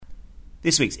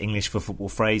This week's English for Football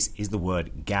phrase is the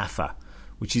word gaffer,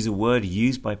 which is a word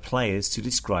used by players to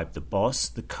describe the boss,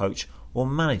 the coach or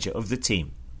manager of the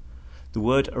team. The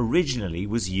word originally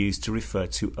was used to refer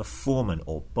to a foreman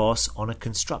or boss on a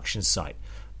construction site,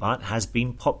 but has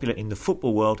been popular in the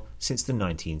football world since the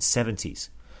 1970s.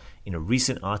 In a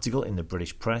recent article in the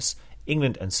British press,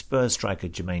 England and Spurs striker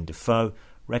Jermaine Defoe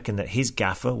reckoned that his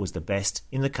gaffer was the best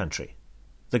in the country.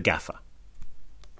 The gaffer.